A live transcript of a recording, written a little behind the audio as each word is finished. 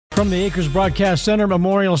From the Acres Broadcast Center,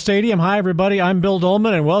 Memorial Stadium. Hi, everybody. I'm Bill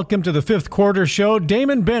Dolman, and welcome to the fifth quarter show.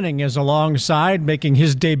 Damon Benning is alongside, making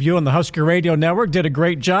his debut on the Husker Radio Network. Did a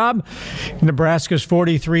great job. Nebraska's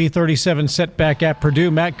 43-37 setback at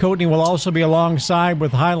Purdue. Matt Coatney will also be alongside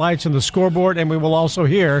with highlights on the scoreboard, and we will also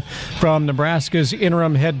hear from Nebraska's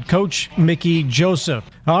interim head coach, Mickey Joseph.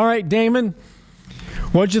 All right, Damon.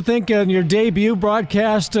 What'd you think on your debut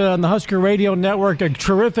broadcast on the Husker Radio Network? A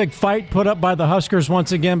terrific fight put up by the Huskers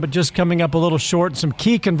once again, but just coming up a little short. Some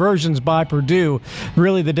key conversions by Purdue.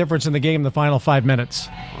 Really the difference in the game in the final 5 minutes.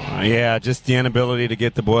 Yeah, just the inability to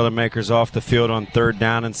get the Boilermakers off the field on third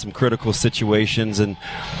down in some critical situations. And,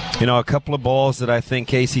 you know, a couple of balls that I think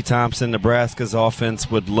Casey Thompson, Nebraska's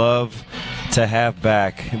offense, would love to have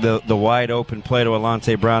back. The wide open play to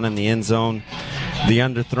Alante Brown in the end zone. The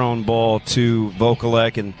underthrown ball to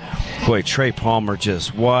Vokalek, and boy, Trey Palmer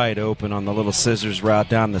just wide open on the little scissors route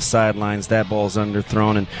down the sidelines. That ball's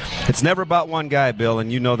underthrown, and it's never about one guy, Bill,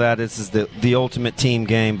 and you know that this is the ultimate team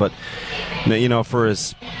game. But you know, for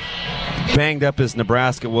as banged up as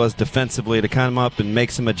Nebraska was defensively, to come up and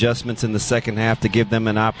make some adjustments in the second half to give them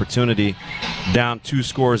an opportunity down 2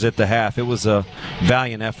 scores at the half, it was a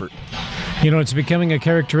valiant effort. You know, it's becoming a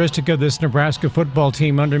characteristic of this Nebraska football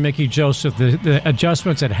team under Mickey Joseph, the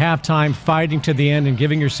adjustments at halftime, fighting to the end and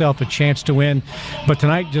giving yourself a chance to win. But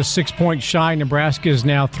tonight, just 6 points shy. Nebraska is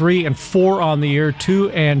now 3-4 on the year,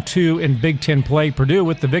 2-2 in Big Ten play. Purdue,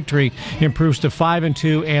 with the victory, improves to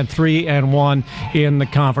 5-2 and 3-1 in the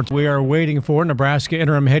conference. We are waiting for Nebraska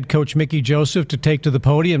interim head coach Mickey Joseph to take to the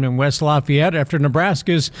podium in West Lafayette after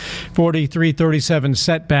Nebraska's 43-37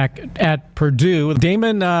 setback at Purdue.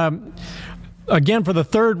 Damon, again, for the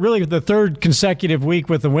third consecutive week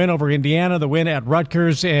with the win over Indiana, the win at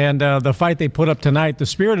Rutgers, and the fight they put up tonight, the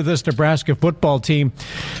spirit of this Nebraska football team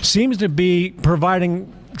seems to be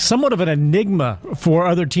providing somewhat of an enigma for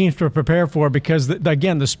other teams to prepare for because,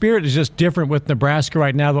 again, the spirit is just different with Nebraska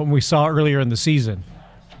right now than we saw earlier in the season.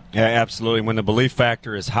 Yeah, absolutely. When the belief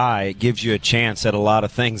factor is high, it gives you a chance at a lot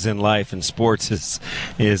of things in life, and sports is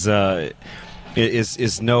right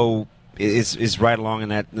along in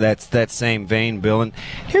that same vein, Bill. And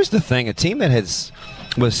here's the thing: a team that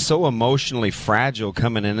was so emotionally fragile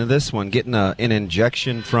coming into this one, getting an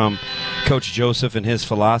injection from Coach Joseph and his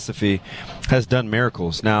philosophy, has done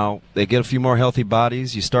miracles. Now they get a few more healthy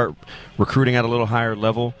bodies. You start recruiting at a little higher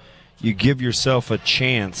level. You give yourself a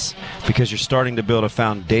chance because you're starting to build a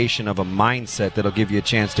foundation of a mindset that'll give you a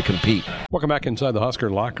chance to compete. Welcome back inside the Husker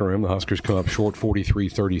locker room. The Huskers come up short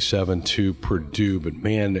 43-37 to Purdue, but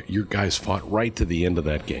man, your guys fought right to the end of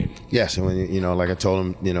that game. Yes, and when, like I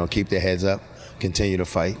told them, keep their heads up, continue to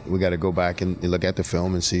fight. We got to go back and look at the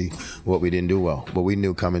film and see what we didn't do well. But we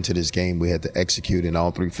knew coming to this game we had to execute in all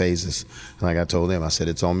 3 phases. And like I told them, I said,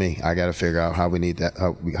 it's on me. I got to figure out how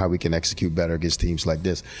we can execute better against teams like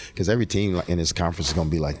this. Because every team in this conference is going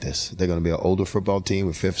to be like this. They're going to be an older football team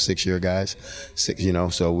with 5th, 6-year guys.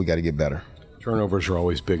 So we got to get better. Turnovers are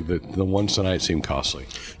always big. The ones tonight seem costly.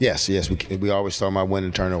 Yes. We always talk about winning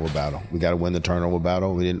the turnover battle. We got to win the turnover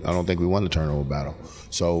battle. I don't think we won the turnover battle.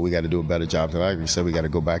 So we got to do a better job. Like you said, we got to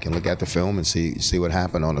go back and look at the film and see what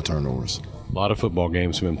happened on the turnovers. A lot of football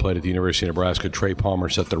games have been played at the University of Nebraska. Trey Palmer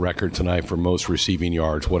set the record tonight for most receiving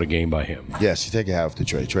yards. What a game by him. Yes, you take a hat off to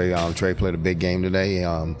Trey. Trey played a big game today.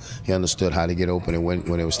 He understood how to get open, and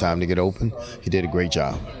when it was time to get open, he did a great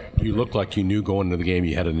job. You looked like you knew going into the game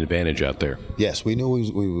you had an advantage out there. Yes, we knew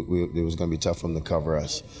it was going to be tough for him to cover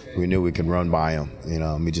us. We knew we could run by him.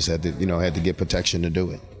 We just had to get protection to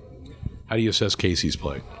do it. How do you assess Casey's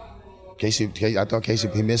play? I thought Casey,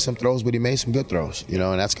 he missed some throws, but he made some good throws, and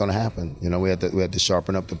that's going to happen. We had to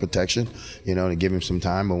sharpen up the protection, to give him some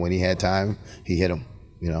time. But when he had time, he hit him,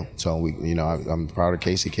 So I'm proud of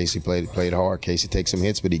Casey. Casey played hard. Casey takes some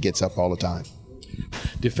hits, but he gets up all the time.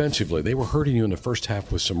 Defensively, they were hurting you in the first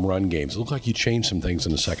half with some run games. It looked like you changed some things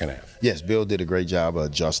in the second half. Yes, Bill did a great job of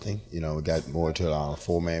adjusting. We got more to a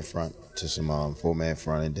 4-man front,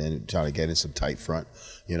 and then try to get in some tight front.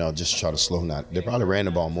 Just try to slow him down. They probably ran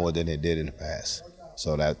the ball more than they did in the past,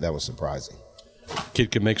 so that was surprising.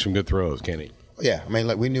 Kid can make some good throws, can't he? Yeah,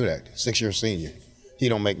 we knew that. 6-year senior, he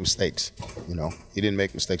don't make mistakes. He didn't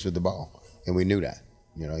make mistakes with the ball, and we knew that.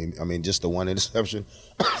 Just the one interception,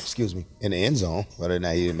 in the end zone. Other than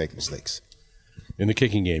that, he didn't make mistakes. In the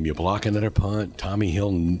kicking game, you block another punt. Tommy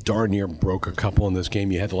Hill darn near broke a couple in this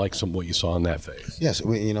game. You had to like what you saw in that phase. Yes,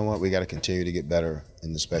 you know what? We got to continue to get better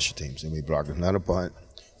in the special teams. And we blocked another punt.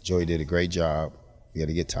 Joey did a great job. We got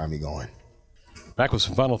to get Tommy going. Back with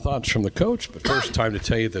some final thoughts from the coach, but first time to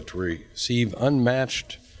tell you that to receive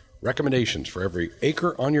unmatched Recommendations for every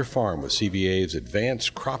acre on your farm with CVA's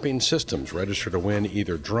advanced cropping systems. Register to win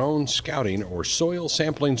either drone scouting or soil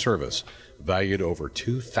sampling service. Valued over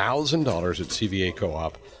 $2,000 at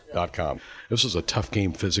cvacoop.com. This was a tough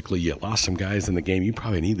game physically. You lost some guys in the game. You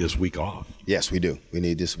probably need this week off. Yes, we do. We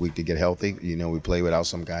need this week to get healthy. You know, we play without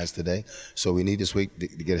some guys today. So we need this week to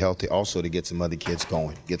get healthy, also to get some other kids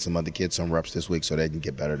going, get some other kids some reps this week so they can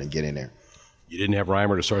get better and get in there. You didn't have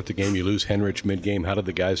Reimer to start the game. You lose Henrich mid-game. How did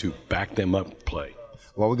the guys who backed them up play?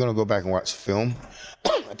 Well, we're going to go back and watch film.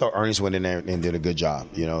 I thought Ernest went in there and did a good job,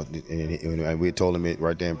 you know, and we told him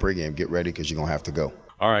right there in pregame, get ready because you're going to have to go.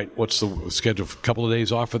 All right, what's the schedule? A couple of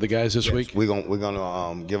days off for the guys this week? We're going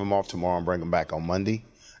to give them off tomorrow and bring them back on Monday,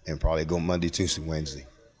 and probably go Monday, Tuesday, Wednesday.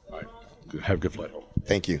 All right, have a good flight home.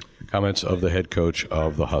 Thank you. Comments of the head coach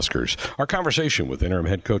of the Huskers. Our conversation with interim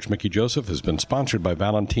head coach Mickey Joseph has been sponsored by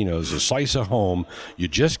Valentino's, a slice of home you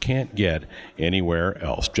just can't get anywhere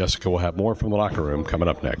else. Jessica will have more from the locker room coming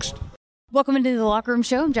up next. Welcome into the Locker Room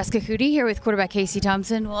Show. I'm Jessica Cootie here with quarterback Casey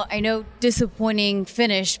Thompson. Well, I know disappointing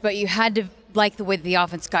finish, but you had to like the way the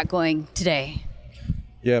offense got going today.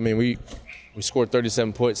 Yeah, I mean, we scored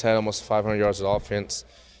 37 points, had almost 500 yards of offense.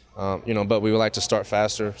 But we would like to start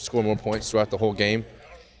faster, score more points throughout the whole game.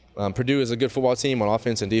 Purdue is a good football team on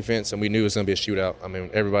offense and defense, and we knew it was going to be a shootout. I mean,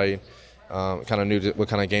 everybody kind of knew what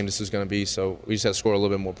kind of game this was going to be, so we just had to score a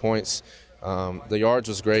little bit more points. The yards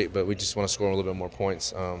was great, but we just want to score a little bit more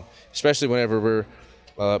points, especially whenever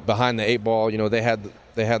we're behind the 8 ball. You know, they had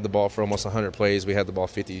the ball for almost 100 plays. We had the ball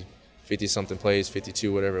 50-something plays,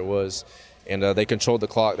 52, whatever it was, and they controlled the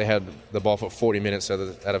clock. They had the ball for 40 minutes out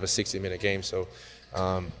of a 60-minute game. So,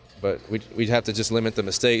 but we'd have to just limit the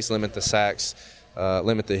mistakes, limit the sacks,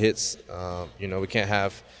 limit the hits. We can't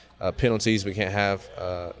have penalties. We can't have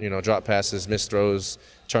drop passes, missed throws,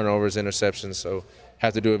 turnovers, interceptions. So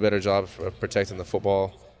have to do a better job of protecting the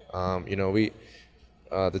football. The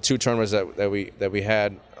 2 turnovers that we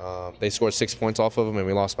had, they scored 6 points off of them, and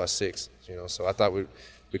we lost by 6. So I thought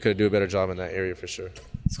we could do a better job in that area for sure.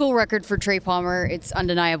 School record for Trey Palmer. It's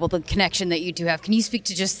undeniable, the connection that you two have. Can you speak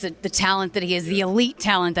to just the talent that he is, the elite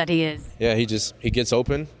talent that he is? Yeah, he gets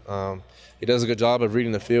open. He does a good job of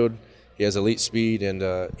reading the field. He has elite speed,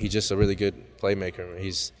 and he's just a really good playmaker.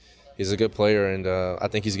 He's a good player, and I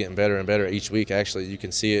think he's getting better and better each week. Actually, you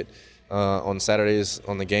can see it on Saturdays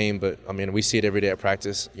on the game, but I mean, we see it every day at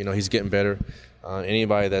practice. He's getting better.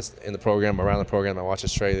 Anybody that's in the program, around the program that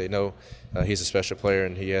watches Trey, they know he's a special player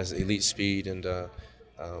and he has elite speed. And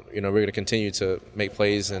we're going to continue to make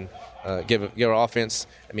plays and give our offense.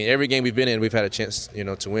 I mean, every game we've been in, we've had a chance,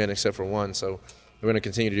 to win except for one. So we're going to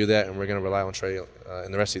continue to do that, and we're going to rely on Trey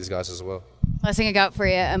and the rest of these guys as well. Last thing I got for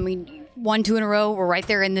you, I mean, 1-2 in a row. We're right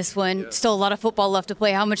there in this one. Yeah. Still a lot of football left to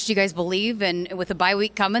play. How much do you guys believe? And with the bye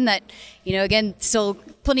week coming, that, again, still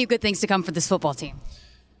plenty of good things to come for this football team.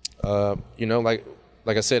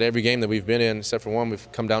 Like I said, every game that we've been in, except for one,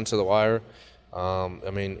 we've come down to the wire.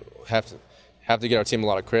 Have to get our team a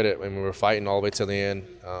lot of credit. I mean, we were fighting all the way to the end,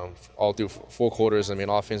 all through 4 quarters. I mean,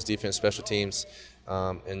 offense, defense, special teams.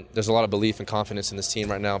 And there's a lot of belief and confidence in this team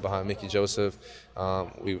right now behind Mickey Joseph.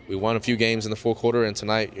 We won a few games in the 4th quarter, and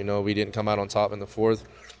tonight, we didn't come out on top in the 4th.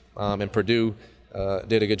 And Purdue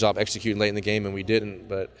did a good job executing late in the game, and we didn't.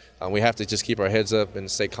 But we have to just keep our heads up and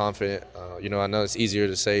stay confident. I know it's easier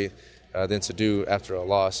to say than to do after a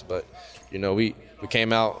loss, but we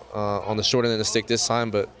came out on the short end of the stick this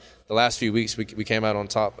time. But the last few weeks we came out on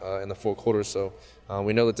top in the 4th quarter. So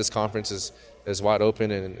we know that this conference is wide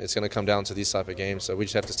open, and it's going to come down to these type of games. So we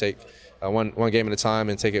just have to take one game at a time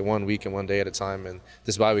and take it 1 week and 1 day at a time. And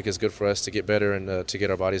this bye week is good for us to get better and to get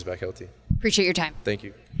our bodies back healthy. Appreciate your time. Thank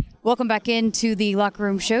you. Welcome back into the Locker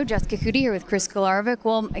Room Show. Jessica Cootie here with Chris Kolarovic.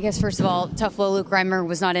 Well, I guess first of all, tough blow. Luke Reimer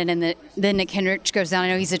was not in, and then Nick Henrich goes down. I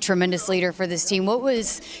know he's a tremendous leader for this team. What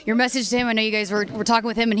was your message to him? I know you guys were talking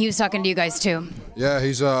with him, and he was talking to you guys too. Yeah,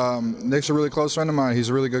 Nick's a really close friend of mine. He's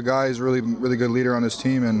a really good guy. He's a really, really good leader on this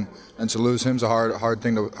team, and to lose him's a hard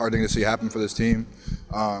thing to see happen for this team.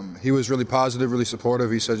 He was really positive, really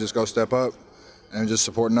supportive. He said just go step up, and just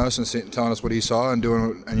supporting us and telling us what he saw and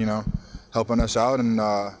doing, and helping us out. And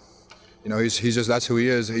he's just, that's who he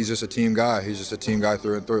is. He's just a team guy. He's just a team guy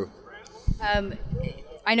through and through.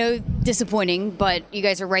 I know disappointing, but you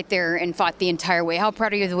guys are right there and fought the entire way. How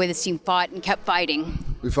proud are you of the way this team fought and kept fighting?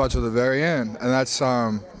 We fought to the very end, and that's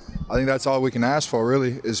I think that's all we can ask for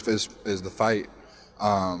really is the fight.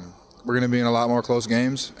 We're going to be in a lot more close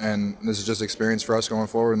games, and this is just experience for us going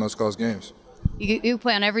forward in those close games. You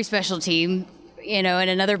play on every special team. and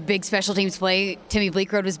another big special teams play. Timmy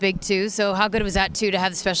Bleekrode was big too. So how good was that too to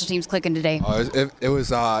have the special teams clicking today? It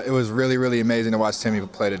was really, really amazing to watch Timmy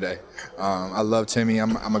play today. I love Timmy.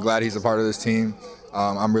 I'm glad he's a part of this team.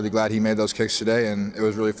 I'm really glad he made those kicks today, and it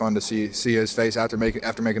was really fun to see his face after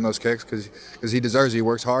making those kicks because he deserves it. He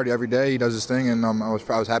works hard every day. He does his thing, and I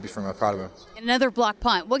was happy for him. I was proud of him. And another block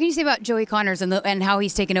punt. What can you say about Joey Connors and how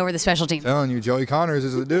he's taken over the special team? I'm telling you, Joey Connors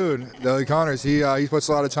is the dude. Joey Connors, he puts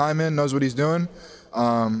a lot of time in, knows what he's doing,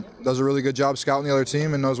 does a really good job scouting the other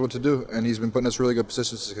team, and knows what to do. And he's been putting us in really good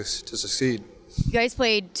positions to succeed. You guys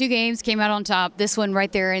played 2 games, came out on top. This one right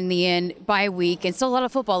there in the end, bye week, and still a lot of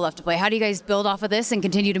football left to play. How do you guys build off of this and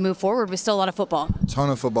continue to move forward with still a lot of football? Ton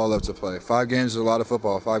of football left to play. 5 games is a lot of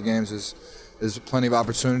football. 5 games is plenty of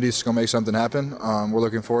opportunities to go make something happen. We're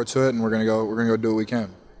looking forward to it, and we're gonna go do what we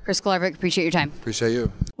can. Chris Kolarvik, appreciate your time. Appreciate you.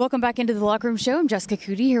 Welcome back into the Locker Room Show. I'm Jessica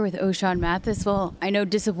Cootie here with O'Shawn Mathis. Well, I know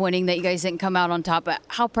disappointing that you guys didn't come out on top, but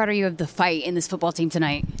how proud are you of the fight in this football team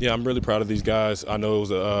tonight? Yeah, I'm really proud of these guys. I know it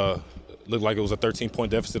was looked like it was a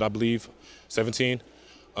 13-point deficit, I believe, 17.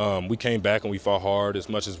 We came back and we fought hard. As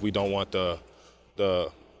much as we don't want the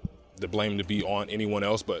blame to be on anyone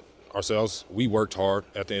else but ourselves, we worked hard.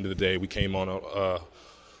 At the end of the day, we came on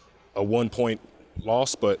a 1-point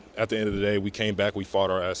loss, but at the end of the day, we came back, we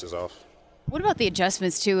fought our asses off. What about the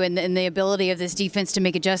adjustments, too, and the ability of this defense to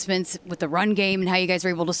make adjustments with the run game and how you guys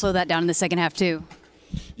were able to slow that down in the second half, too?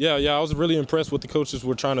 Yeah, I was really impressed with the coaches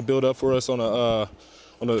were trying to build up for us on the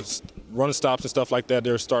run stops and stuff like that.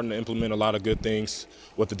 They're starting to implement a lot of good things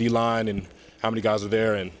with the D-line and how many guys are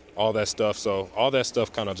there and all that stuff. So all that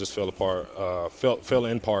stuff kind of just fell apart, fell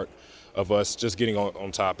in part of us just getting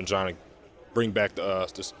on top and trying to bring back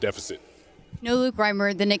this deficit. No Luke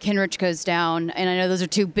Reimer, the Nick Henrich goes down, and I know those are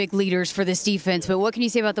 2 big leaders for this defense, but what can you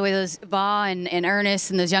say about the way those Va and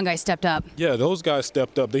Ernest and those young guys stepped up? Yeah, those guys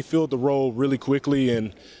stepped up. They filled the role really quickly,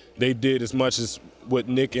 and they did as much as what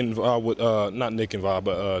Nick and Va not Nick and Va,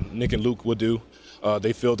 but Nick and Luke would do.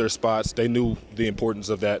 They filled their spots. They knew the importance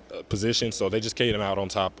of that position, so they just came out on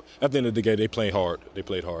top. At the end of the day, they played hard.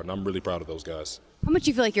 And I'm really proud of those guys. How much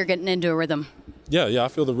do you feel like you're getting into a rhythm? Yeah, I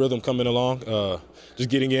feel the rhythm coming along. Just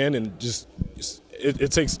getting in, and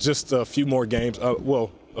it takes just a few more games.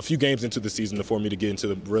 A few games into the season for me to get into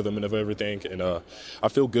the rhythm of everything, and I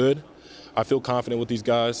feel good. I feel confident with these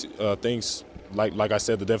guys. Things like I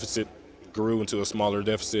said, the deficit grew into a smaller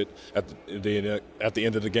deficit at the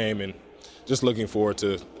end of the game, and just looking forward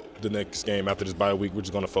to the next game after this bye week. We're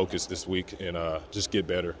just going to focus this week and just get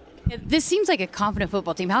better. This seems like a confident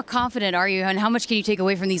football team. How confident are you, and how much can you take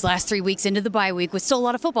away from these last 3 weeks into the bye week with still a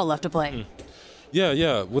lot of football left to play?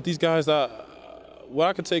 Yeah. With these guys, what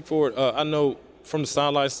I can take forward, I know from the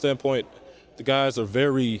sideline standpoint, the guys are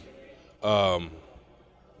very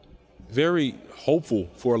hopeful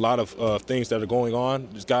for a lot of things that are going on.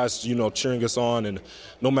 These guys, cheering us on, and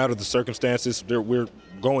no matter the circumstances, we're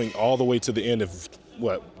going all the way to the end of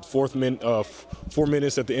 4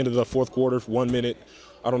 minutes at the end of the fourth quarter, 1 minute.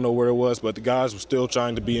 I don't know where it was, but the guys were still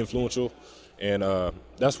trying to be influential, and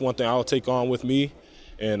that's one thing I'll take on with me,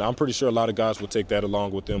 and I'm pretty sure a lot of guys will take that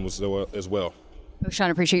along with them as well.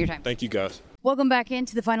 O'Shawn, appreciate your time. Thank you, guys. Welcome back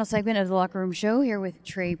into the final segment of the Locker Room Show here with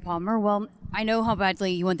Trey Palmer. Well, I know how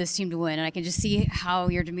badly you want this team to win, and I can just see how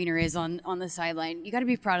your demeanor is on the sideline. You got to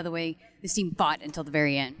be proud of the way this team fought until the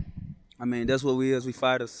very end. I mean, that's what we is. We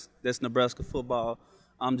fighters. That's Nebraska football.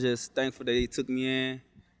 I'm just thankful that they took me in,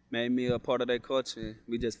 made me a part of their culture, and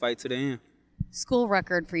we just fight to the end. School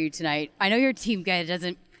record for you tonight. I know your team guy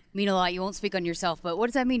doesn't mean a lot. You won't speak on yourself, but what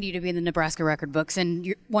does that mean to you to be in the Nebraska record books in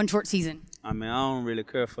your one short season? I mean, I don't really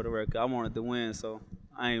care for the record. I wanted to win, so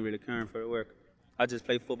I ain't really caring for the record. I just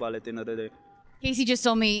play football at the end of the day. Casey just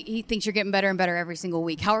told me he thinks you're getting better and better every single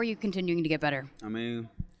week. How are you continuing to get better? I mean,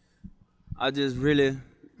 I just really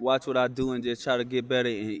watch what I do and just try to get better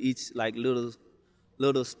in each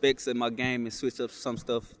little specs in my game and switch up some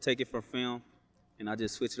stuff, take it from film, and I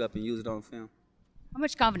just switch it up and use it on film. How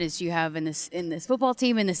much confidence do you have in this football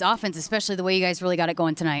team, in this offense, especially the way you guys really got it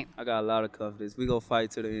going tonight? I got a lot of confidence. We gonna fight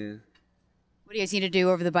to the end. What do you guys need to do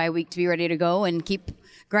over the bye week to be ready to go and keep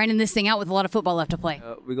grinding this thing out with a lot of football left to play?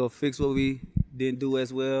 We gonna fix what we didn't do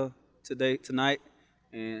as well tonight,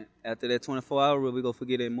 and after that 24-hour rule, we gonna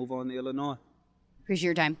forget it and move on to Illinois. Appreciate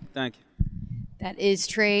your time. Thank you. That is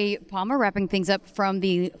Trey Palmer wrapping things up from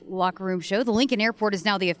the Locker Room Show. The Lincoln Airport is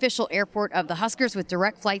now the official airport of the Huskers with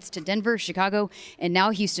direct flights to Denver, Chicago, and now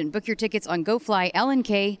Houston. Book your tickets on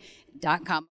goflylnk.com.